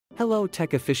Hello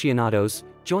tech aficionados,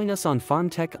 join us on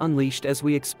FarmTech Unleashed as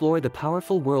we explore the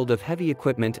powerful world of heavy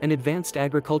equipment and advanced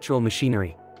agricultural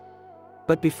machinery.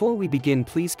 But before we begin,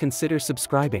 please consider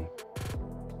subscribing.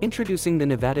 Introducing the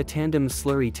Nevada Tandem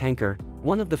Slurry Tanker,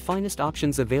 one of the finest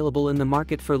options available in the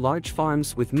market for large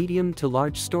farms with medium to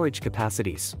large storage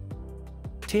capacities.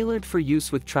 Tailored for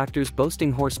use with tractors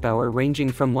boasting horsepower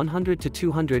ranging from 100 to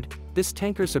 200, this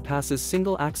tanker surpasses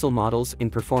single-axle models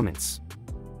in performance.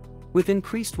 With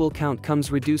increased wool count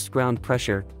comes reduced ground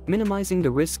pressure, minimizing the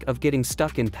risk of getting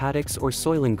stuck in paddocks or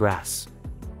soiling grass.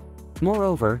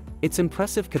 Moreover, its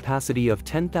impressive capacity of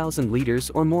 10,000 liters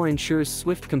or more ensures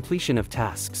swift completion of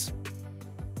tasks.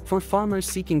 For farmers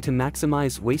seeking to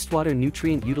maximize wastewater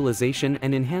nutrient utilization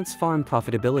and enhance farm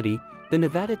profitability, the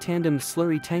Nevada Tandem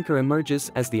Slurry Tanker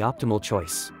emerges as the optimal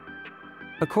choice.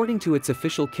 According to its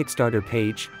official Kickstarter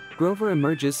page, Grover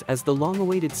emerges as the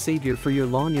long-awaited savior for your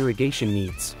lawn irrigation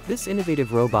needs. This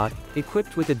innovative robot,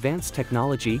 equipped with advanced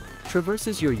technology,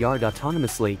 traverses your yard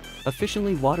autonomously,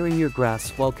 efficiently watering your grass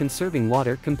while conserving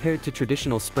water compared to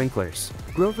traditional sprinklers.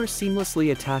 Grover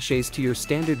seamlessly attaches to your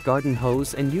standard garden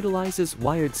hose and utilizes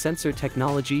wired sensor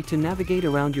technology to navigate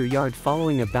around your yard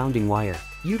following a bounding wire.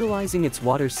 Utilizing its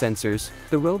water sensors,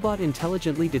 the robot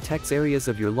intelligently detects areas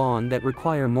of your lawn that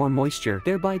require more moisture,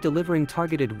 thereby delivering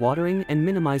targeted watering and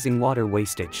minimizing water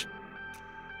wastage.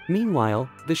 Meanwhile,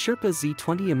 the Sherpa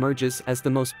Z20 emerges as the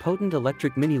most potent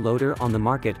electric mini-loader on the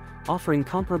market, offering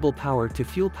comparable power to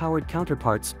fuel-powered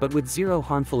counterparts but with zero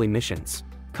harmful emissions.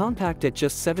 Compact at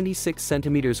just 76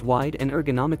 centimeters wide and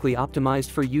ergonomically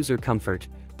optimized for user comfort,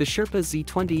 the Sherpa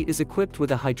Z20 is equipped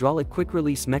with a hydraulic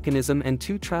quick-release mechanism and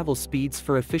 2 travel speeds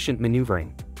for efficient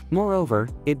maneuvering. Moreover,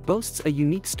 it boasts a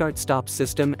unique start-stop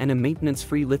system and a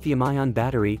maintenance-free lithium-ion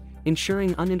battery,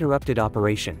 ensuring uninterrupted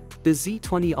operation. The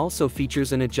Z20 also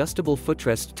features an adjustable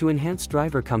footrest to enhance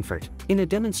driver comfort. In a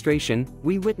demonstration,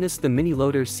 we witnessed the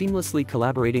mini-loader seamlessly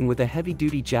collaborating with a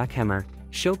heavy-duty jackhammer,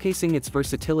 showcasing its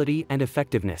versatility and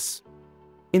effectiveness.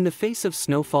 In the face of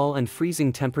snowfall and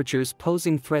freezing temperatures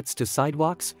posing threats to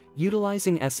sidewalks,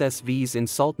 utilizing SSVs in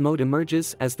salt mode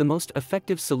emerges as the most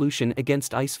effective solution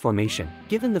against ice formation.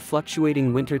 Given the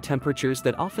fluctuating winter temperatures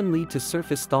that often lead to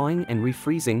surface thawing and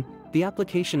refreezing, the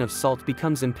application of salt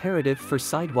becomes imperative for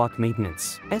sidewalk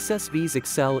maintenance. SSVs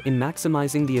excel in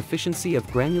maximizing the efficiency of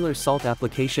granular salt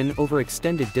application over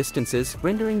extended distances,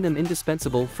 rendering them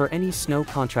indispensable for any snow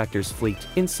contractor's fleet.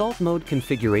 In salt mode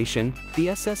configuration, the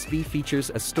SSV features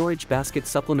a storage basket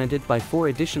supplemented by 4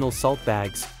 additional salt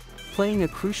bags. Playing a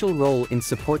crucial role in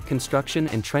support construction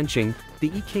and trenching, the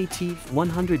EKT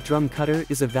 100 drum cutter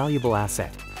is a valuable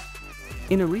asset.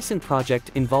 In a recent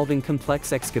project involving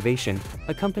complex excavation,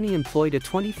 a company employed a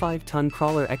 25-ton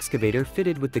crawler excavator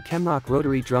fitted with the Chemrock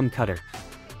rotary drum cutter.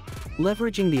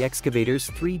 Leveraging the excavator's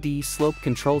 3D slope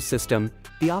control system,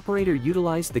 the operator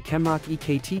utilized the Chemrock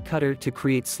EKT cutter to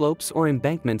create slopes or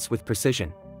embankments with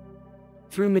precision.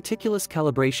 Through meticulous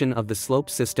calibration of the slope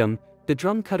system, the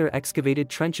drum cutter excavated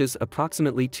trenches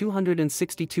approximately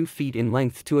 262 feet in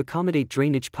length to accommodate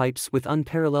drainage pipes with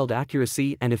unparalleled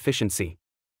accuracy and efficiency.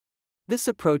 This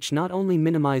approach not only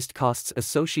minimized costs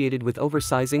associated with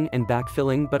oversizing and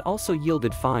backfilling but also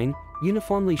yielded fine,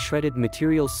 uniformly shredded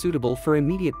material suitable for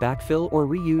immediate backfill or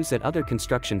reuse at other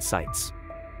construction sites.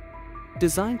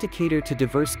 Designed to cater to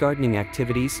diverse gardening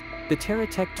activities, the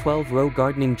TerraTech 12-row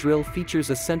gardening drill features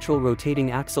a central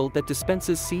rotating axle that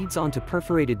dispenses seeds onto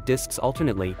perforated discs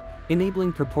alternately,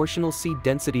 enabling proportional seed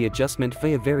density adjustment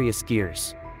via various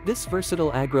gears. This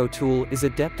versatile agro tool is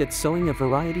adept at sowing a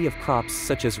variety of crops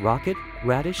such as rocket,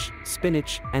 radish,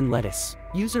 spinach, and lettuce.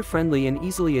 User-friendly and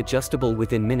easily adjustable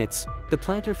within minutes, the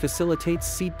planter facilitates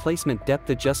seed placement depth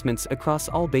adjustments across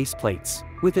all base plates.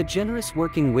 With a generous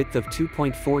working width of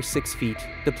 2.46 feet,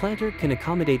 the planter can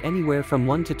accommodate anywhere from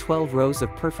 1 to 12 rows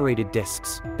of perforated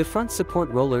discs. The front support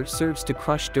roller serves to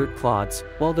crush dirt clods,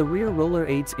 while the rear roller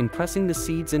aids in pressing the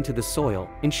seeds into the soil,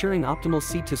 ensuring optimal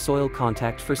seed-to-soil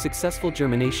contact for successful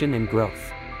germination and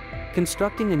growth.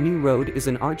 Constructing a new road is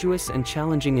an arduous and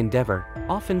challenging endeavor,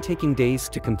 often taking days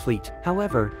to complete.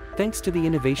 However, thanks to the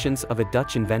innovations of a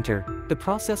Dutch inventor, the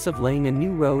process of laying a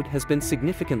new road has been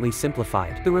significantly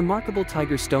simplified. The remarkable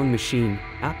Tiger Stone machine,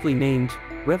 aptly named,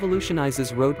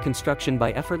 revolutionizes road construction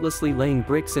by effortlessly laying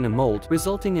bricks in a mold,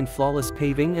 resulting in flawless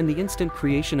paving and the instant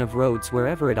creation of roads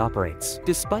wherever it operates.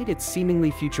 Despite its seemingly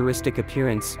futuristic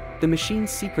appearance, the machine's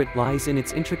secret lies in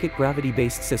its intricate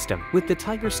gravity-based system. With the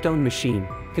Tiger Stone machine,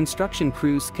 construction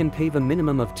crews can pave a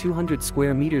minimum of 200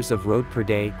 square meters of road per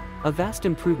day, a vast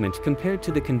improvement compared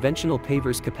to the conventional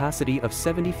paver's capacity of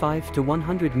 75 to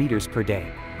 100 meters per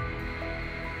day.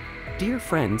 Dear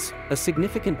friends, a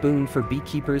significant boon for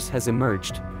beekeepers has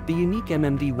emerged. the unique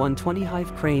MMD120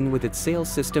 Hive crane with its sail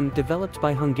system developed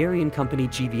by Hungarian company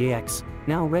GVAX,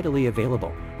 now readily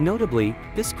available. Notably,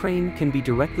 this crane can be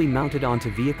directly mounted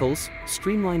onto vehicles,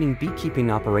 streamlining beekeeping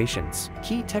operations.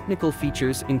 Key technical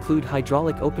features include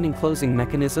hydraulic opening-closing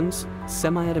mechanisms,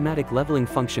 semi-automatic leveling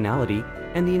functionality,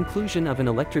 and the inclusion of an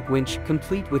electric winch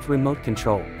complete with remote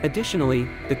control. Additionally,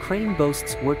 the crane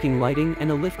boasts working lighting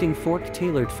and a lifting fork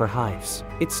tailored for hives.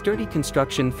 Its sturdy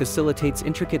construction facilitates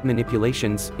intricate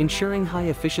manipulations, ensuring high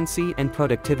efficiency and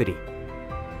productivity.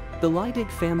 The Leidig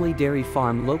family dairy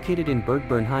farm located in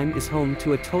Bergbernheim is home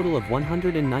to a total of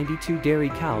 192 dairy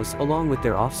cows along with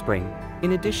their offspring,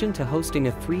 in addition to hosting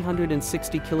a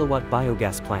 360 kilowatt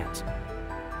biogas plant.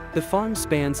 The farm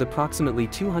spans approximately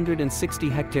 260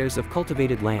 hectares of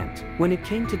cultivated land. When it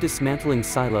came to dismantling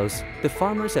silos, the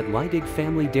farmers at Leidig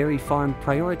Family Dairy Farm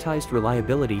prioritized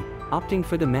reliability, opting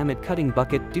for the Mammoth cutting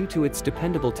bucket due to its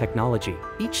dependable technology.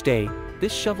 Each day,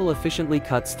 this shovel efficiently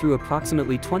cuts through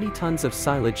approximately 20 tons of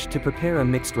silage to prepare a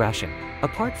mixed ration.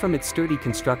 Apart from its sturdy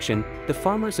construction, the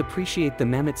farmers appreciate the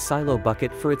Mammoth silo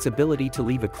bucket for its ability to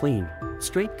leave a clean,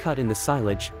 straight cut in the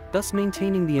silage, thus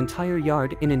maintaining the entire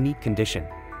yard in a neat condition.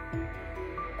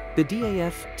 The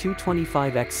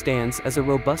DAF-225X stands as a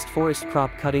robust forest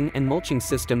crop cutting and mulching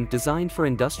system designed for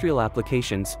industrial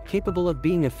applications, capable of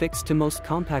being affixed to most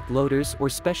compact loaders or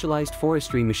specialized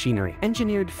forestry machinery.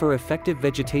 Engineered for effective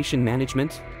vegetation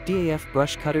management, DAF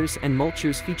brush cutters and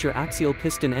mulchers feature axial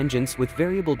piston engines with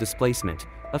variable displacement,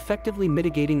 effectively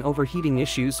mitigating overheating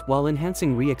issues while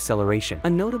enhancing re-acceleration. A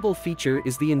notable feature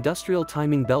is the industrial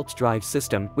timing belt drive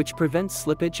system, which prevents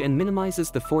slippage and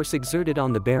minimizes the force exerted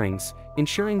on the bearings,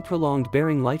 ensuring prolonged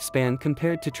bearing lifespan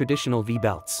compared to traditional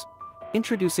V-belts.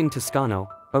 Introducing Toscano,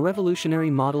 a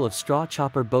revolutionary model of straw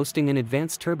chopper boasting an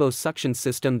advanced turbo suction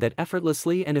system that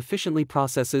effortlessly and efficiently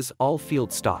processes all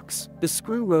field stalks. The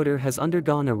screw rotor has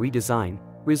undergone a redesign,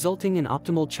 resulting in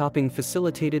optimal chopping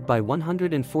facilitated by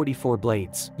 144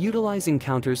 blades. Utilizing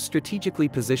counters strategically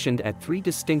positioned at 3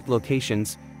 distinct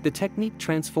locations, the technique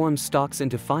transforms stalks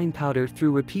into fine powder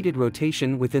through repeated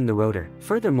rotation within the rotor.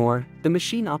 Furthermore, the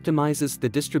machine optimizes the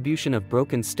distribution of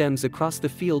broken stems across the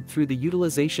field through the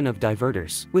utilization of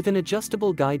diverters. With an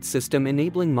adjustable guide system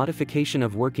enabling modification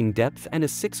of working depth and a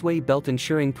 6-way belt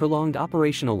ensuring prolonged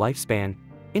operational lifespan,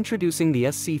 introducing the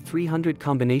SC300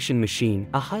 combination machine,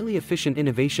 a highly efficient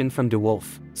innovation from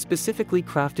DeWolf. Specifically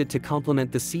crafted to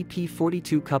complement the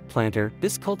CP42 cup planter,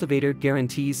 this cultivator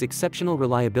guarantees exceptional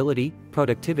reliability,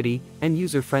 productivity, and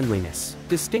user-friendliness.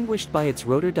 Distinguished by its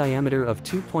rotor diameter of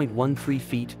 2.13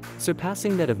 feet,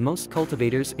 surpassing that of most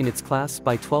cultivators in its class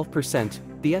by 12%,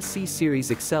 the SC series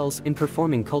excels in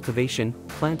performing cultivation,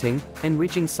 planting, and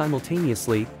ridging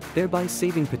simultaneously, thereby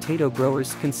saving potato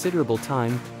growers considerable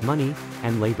time, money,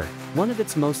 and labor. One of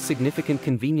its most significant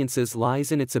conveniences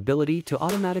lies in its ability to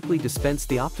automatically dispense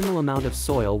the optimal amount of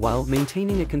soil while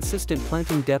maintaining a consistent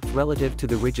planting depth relative to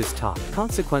the ridge's top.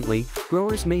 Consequently,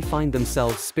 growers may find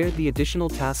themselves spared the additional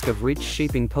task of ridge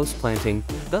shaping post-planting,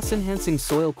 thus enhancing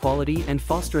soil quality and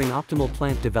fostering optimal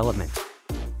plant development.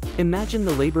 Imagine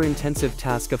the labor-intensive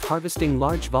task of harvesting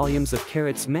large volumes of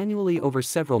carrots manually over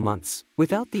several months.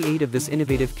 Without the aid of this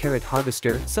innovative carrot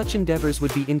harvester, such endeavors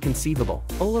would be inconceivable.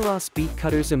 Olaross beet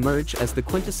cutters emerge as the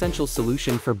quintessential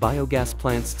solution for biogas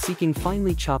plants seeking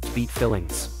finely chopped beet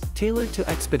fillings. Tailored to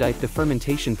expedite the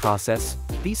fermentation process,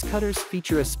 these cutters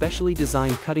feature a specially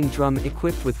designed cutting drum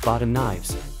equipped with bottom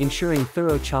knives, ensuring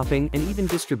thorough chopping and even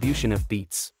distribution of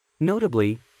beets.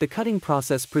 Notably, the cutting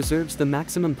process preserves the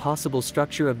maximum possible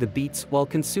structure of the beets while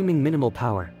consuming minimal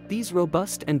power. These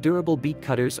robust and durable beet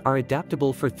cutters are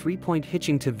adaptable for 3-point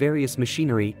hitching to various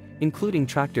machinery, including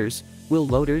tractors, wheel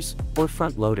loaders, or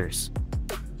front loaders.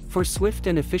 For swift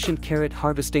and efficient carrot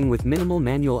harvesting with minimal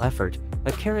manual effort,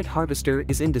 a carrot harvester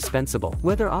is indispensable.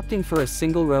 Whether opting for a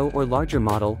single row or larger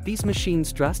model, these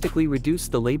machines drastically reduce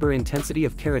the labor intensity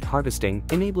of carrot harvesting,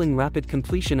 enabling rapid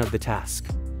completion of the task.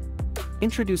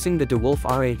 Introducing the DeWolf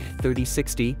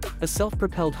RA3060, a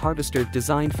self-propelled harvester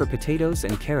designed for potatoes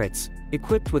and carrots,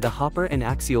 equipped with a hopper and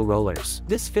axial rollers.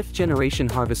 This 5th-generation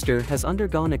harvester has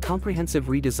undergone a comprehensive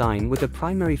redesign with a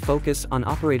primary focus on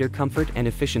operator comfort and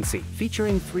efficiency.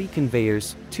 Featuring 3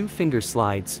 conveyors, 2 finger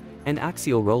slides, and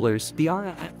axial rollers, the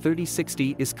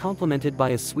RA3060 is complemented by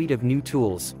a suite of new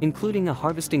tools, including a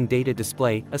harvesting data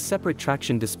display, a separate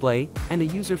traction display, and a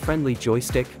user-friendly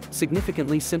joystick,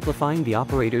 significantly simplifying the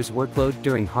operator's workload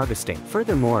during harvesting.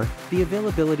 Furthermore, the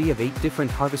availability of 8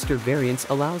 different harvester variants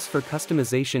allows for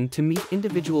customization to meet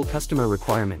individual customer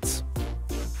requirements.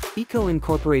 Eco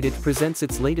Incorporated presents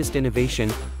its latest innovation,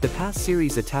 the Pass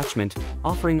Series attachment,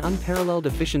 offering unparalleled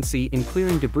efficiency in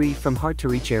clearing debris from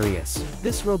hard-to-reach areas.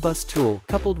 This robust tool,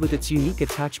 coupled with its unique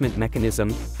attachment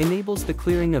mechanism, enables the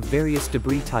clearing of various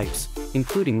debris types,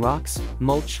 including rocks,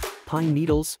 mulch, pine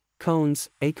needles, cones,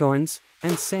 acorns,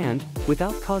 and sand,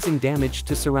 without causing damage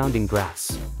to surrounding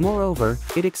grass. Moreover,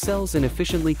 it excels in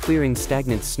efficiently clearing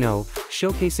stagnant snow,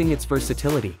 showcasing its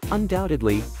versatility.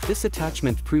 Undoubtedly, this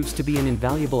attachment proves to be an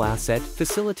invaluable asset,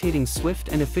 facilitating swift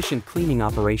and efficient cleaning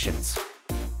operations.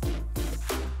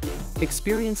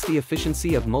 Experience the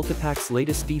efficiency of Multipack's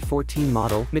latest D14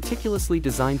 model, meticulously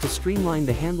designed to streamline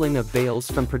the handling of bales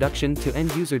from production to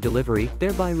end-user delivery,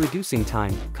 thereby reducing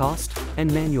time, cost,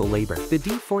 and manual labor. The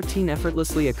D14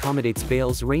 effortlessly accommodates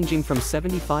bales ranging from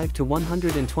 75 to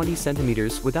 120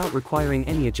 centimeters without requiring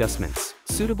any adjustments.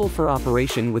 Suitable for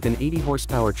operation with an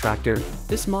 80-horsepower tractor,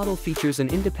 this model features an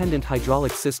independent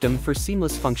hydraulic system for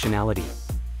seamless functionality.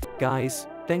 Guys,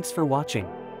 thanks for watching.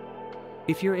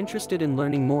 If you're interested in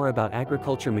learning more about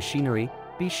agriculture machinery,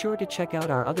 be sure to check out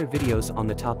our other videos on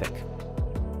the topic.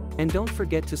 And don't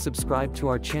forget to subscribe to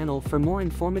our channel for more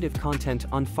informative content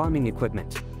on farming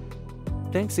equipment.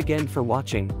 Thanks again for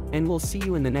watching, and we'll see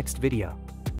you in the next video.